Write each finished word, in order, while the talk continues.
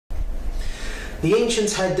The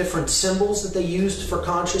ancients had different symbols that they used for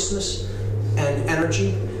consciousness and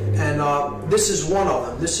energy, and this is one of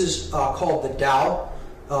them. This is called the Tao.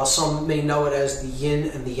 Some may know it as the yin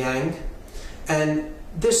and the yang. And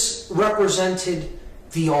this represented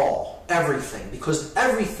the all, everything, because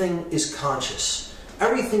everything is conscious.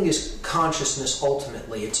 Everything is consciousness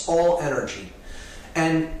ultimately. It's all energy.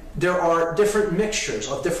 And there are different mixtures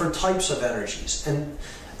of different types of energies. And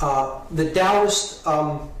the Taoist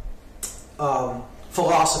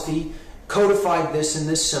philosophy codified this in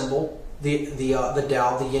this symbol, the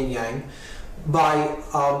Tao, the yin-yang, by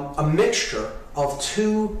a mixture of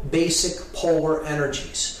two basic polar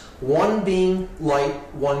energies. One being light,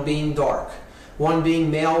 one being dark. One being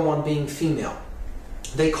male, one being female.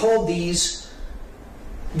 They call these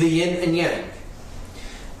the yin and yang.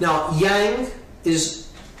 Now, yang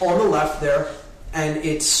is on the left there, and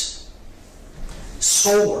it's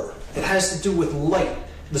solar. It has to do with light,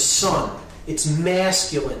 the sun. It's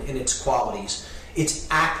masculine in its qualities. It's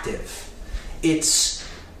active. It's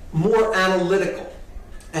more analytical.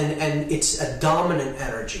 And it's a dominant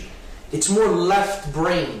energy. It's more left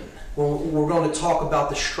brain. We're going to talk about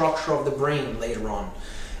the structure of the brain later on.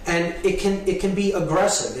 And it can be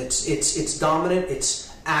aggressive. It's dominant, it's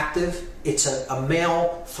active, it's a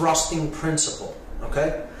male thrusting principle.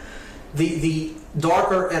 Okay? The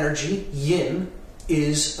darker energy, yin,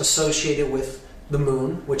 is associated with the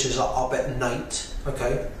moon, which is up at night,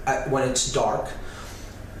 okay, when it's dark.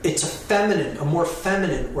 It's a more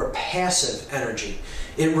feminine or passive energy.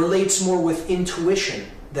 It relates more with intuition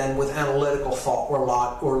than with analytical thought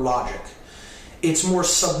or logic. It's more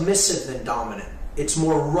submissive than dominant. It's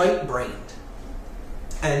more right-brained.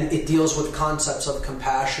 And it deals with concepts of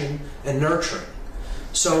compassion and nurturing.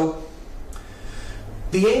 So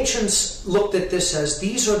the ancients looked at this as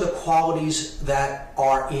these are the qualities that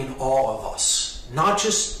are in all of us. Not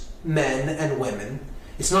just men and women.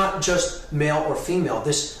 It's not just male or female.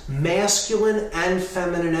 This masculine and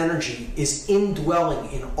feminine energy is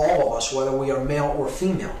indwelling in all of us, whether we are male or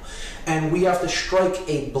female. And we have to strike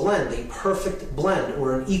a blend, a perfect blend,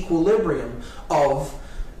 or an equilibrium of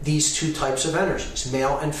these two types of energies,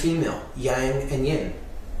 male and female, yang and yin.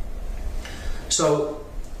 So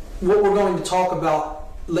what we're going to talk about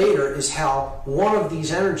later is how one of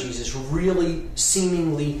these energies is really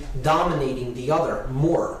seemingly dominating the other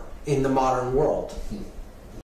more in the modern world.